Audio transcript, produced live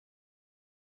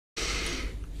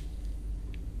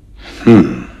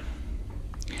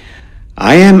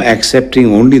I am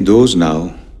accepting only those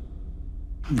now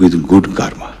with good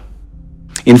karma.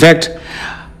 In fact,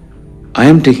 I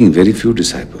am taking very few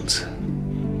disciples.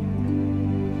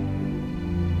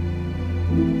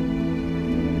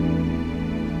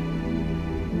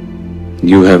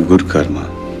 You have good karma.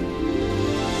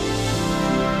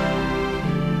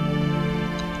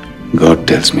 God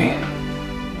tells me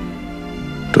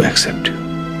to accept you.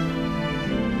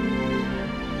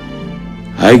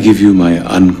 I give you my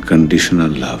unconditional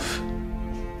love.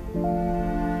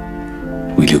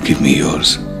 Will you give me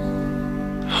yours?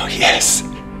 Oh, yes.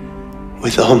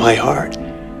 With all my heart.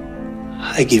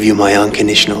 I give you my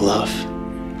unconditional love.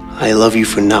 I love you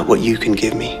for not what you can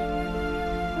give me,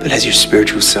 but as your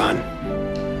spiritual son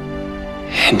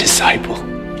and disciple.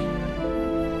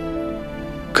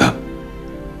 Come,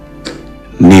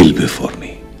 kneel before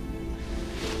me.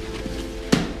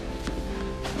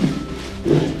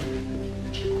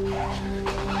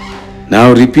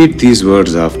 Now repeat these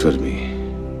words after me.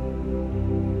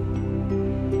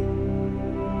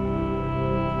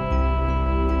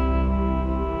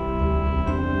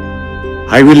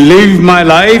 I will live my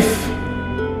life.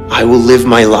 I will live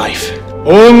my life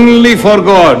Only for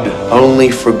God.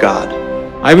 only for God.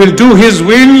 I will do His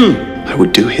will I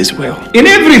would do His will in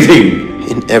everything,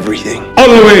 in everything,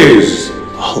 always.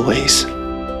 always.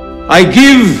 I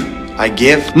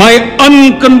give my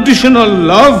unconditional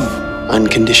love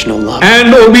Unconditional love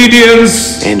and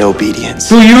obedience and obedience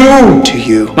to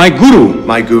you, my Guru,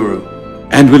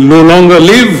 and will no longer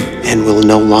live and will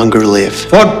no longer live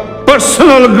for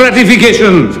personal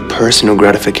gratification. personal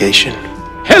gratification.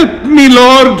 Help me,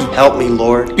 Lord, Help me,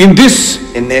 Lord, in this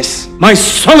in this my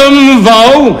solemn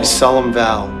vow. solemn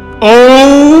vow.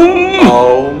 Om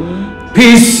Om,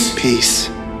 peace. peace.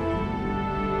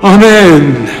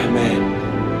 Amen.